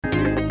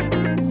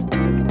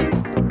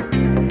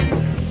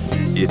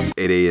It's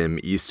 8 a.m.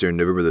 Eastern,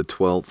 November the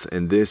 12th,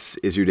 and this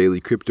is your daily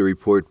crypto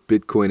report.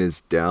 Bitcoin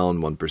is down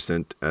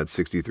 1% at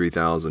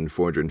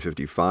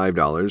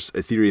 $63,455.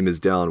 Ethereum is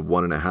down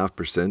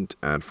 1.5%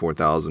 at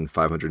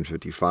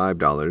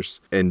 $4,555.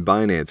 And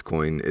Binance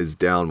Coin is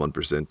down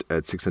 1%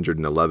 at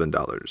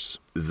 $611.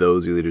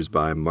 Those are leaders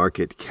by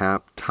market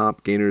cap.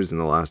 Top gainers in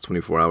the last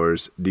 24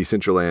 hours.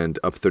 Decentraland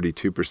up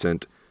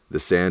 32%. The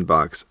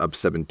Sandbox up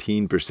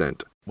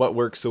 17%. What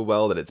works so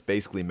well that it's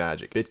basically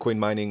magic? Bitcoin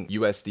mining,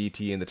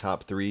 USDT in the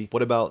top 3.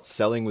 What about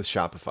selling with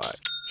Shopify?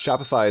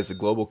 Shopify is the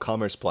global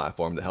commerce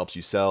platform that helps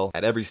you sell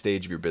at every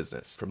stage of your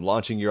business. From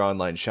launching your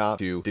online shop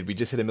to, did we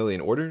just hit 1 million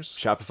orders?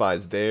 Shopify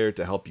is there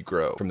to help you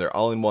grow. From their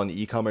all-in-one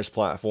e-commerce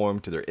platform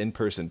to their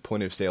in-person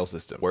point-of-sale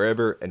system.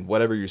 Wherever and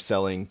whatever you're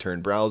selling,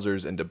 turn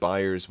browsers into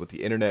buyers with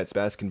the internet's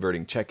best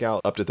converting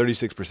checkout, up to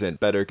 36%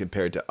 better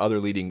compared to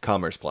other leading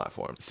commerce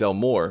platforms. Sell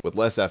more with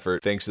less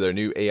effort thanks to their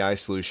new AI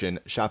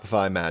solution,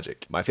 Shopify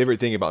Magic. My favorite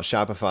thing about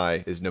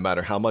Shopify is no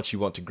matter how much you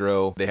want to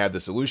grow, they have the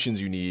solutions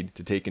you need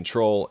to take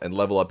control and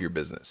level up your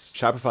business.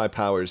 Shopify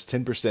powers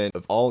 10%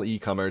 of all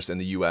e-commerce in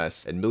the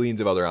US and millions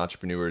of other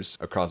entrepreneurs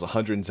across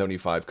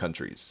 175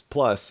 countries.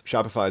 Plus,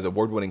 Shopify's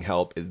award-winning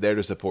help is there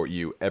to support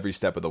you every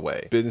step of the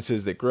way.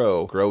 Businesses that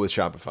grow with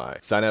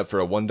Shopify. Sign up for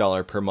a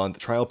 $1 per month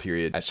trial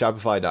period at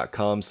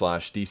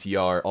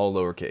shopify.com/DCR, all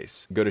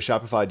lowercase. Go to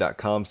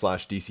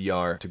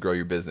shopify.com/DCR to grow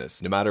your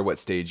business, no matter what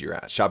stage you're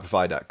at.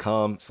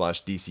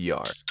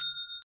 Shopify.com/DCR.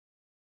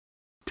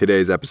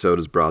 Today's episode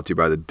is brought to you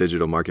by the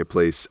digital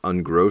marketplace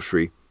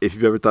Ungrocery. If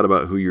you've ever thought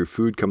about who your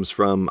food comes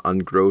from,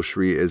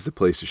 Ungrocery is the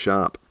place to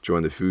shop.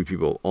 Join the food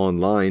people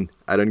online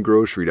at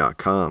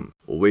ungrocery.com.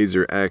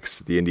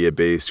 WazerX, the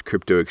India-based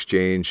crypto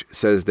exchange,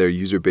 says their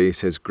user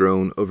base has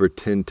grown over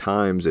 10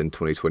 times in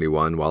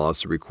 2021, while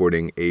also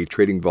recording a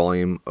trading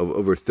volume of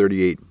over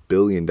 $38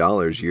 billion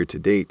year to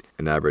date,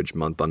 an average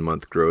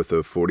month-on-month growth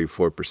of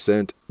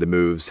 44%. The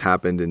moves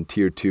happened in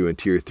Tier 2 and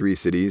Tier 3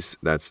 cities.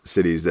 That's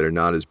cities that are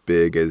not as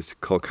big as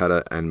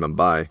Kolkata and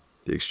Mumbai.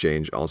 The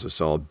exchange also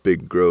saw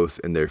big growth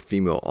in their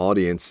female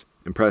audience,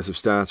 impressive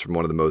stats from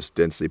one of the most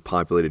densely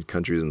populated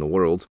countries in the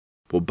world.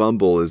 Well,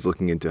 Bumble is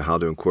looking into how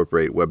to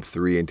incorporate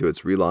Web3 into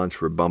its relaunch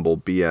for Bumble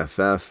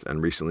BFF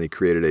and recently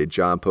created a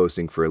job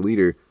posting for a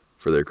leader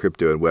for their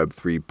crypto and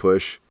Web3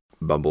 push.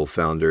 Bumble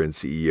founder and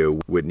CEO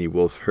Whitney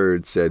Wolfe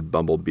Herd said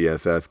Bumble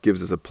BFF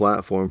gives us a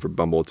platform for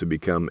Bumble to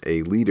become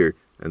a leader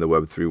in the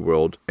Web3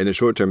 world. In the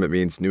short term, it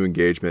means new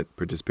engagement,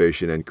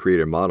 participation, and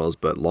creator models,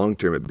 but long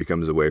term, it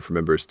becomes a way for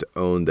members to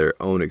own their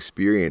own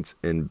experience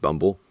in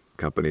Bumble.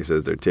 The company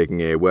says they're taking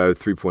a Web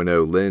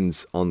 3.0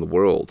 lens on the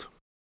world.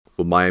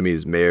 Well,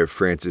 Miami's Mayor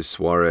Francis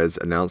Suarez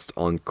announced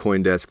on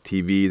CoinDesk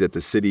TV that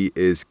the city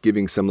is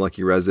giving some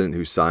lucky resident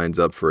who signs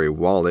up for a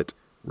wallet,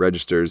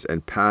 registers,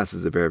 and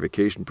passes the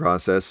verification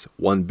process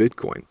 1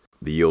 Bitcoin.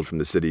 The yield from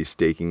the city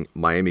staking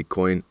Miami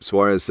Coin.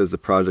 Suarez says the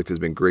project has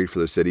been great for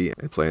the city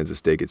and plans to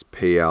stake its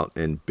payout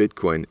in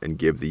Bitcoin and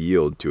give the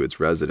yield to its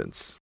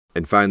residents.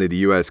 And finally,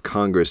 the U.S.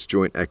 Congress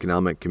Joint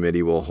Economic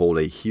Committee will hold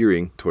a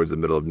hearing towards the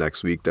middle of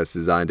next week that's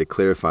designed to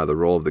clarify the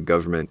role of the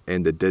government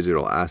in the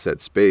digital asset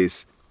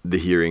space. The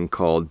hearing,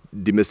 called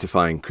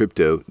Demystifying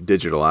Crypto,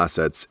 Digital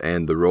Assets,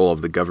 and the Role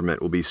of the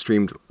Government, will be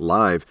streamed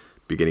live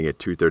beginning at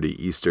 2:30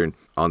 Eastern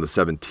on the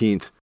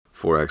 17th.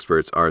 4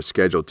 experts are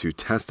scheduled to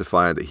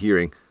testify at the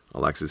hearing.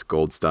 Alexis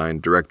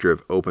Goldstein, director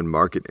of Open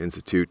Market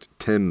Institute,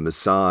 Tim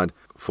Masad,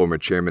 former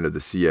chairman of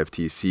the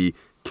CFTC,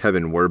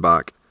 Kevin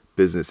Werbach,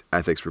 business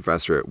ethics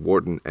professor at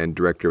Wharton and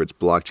director of its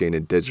blockchain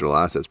and digital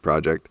assets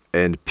project,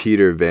 and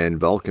Peter Van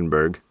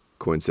Valkenburg,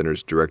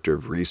 CoinCenter's director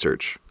of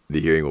research. The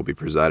hearing will be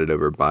presided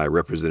over by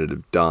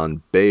Representative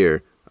Don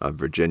Bayer of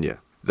Virginia.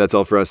 That's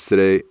all for us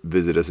today.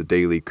 Visit us at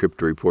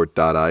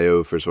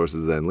dailycryptoreport.io for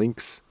sources and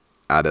links.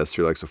 Add us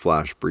to your Alexa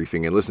Flash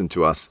briefing and listen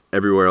to us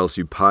everywhere else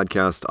you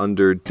podcast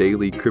under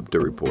Daily Crypto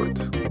Report.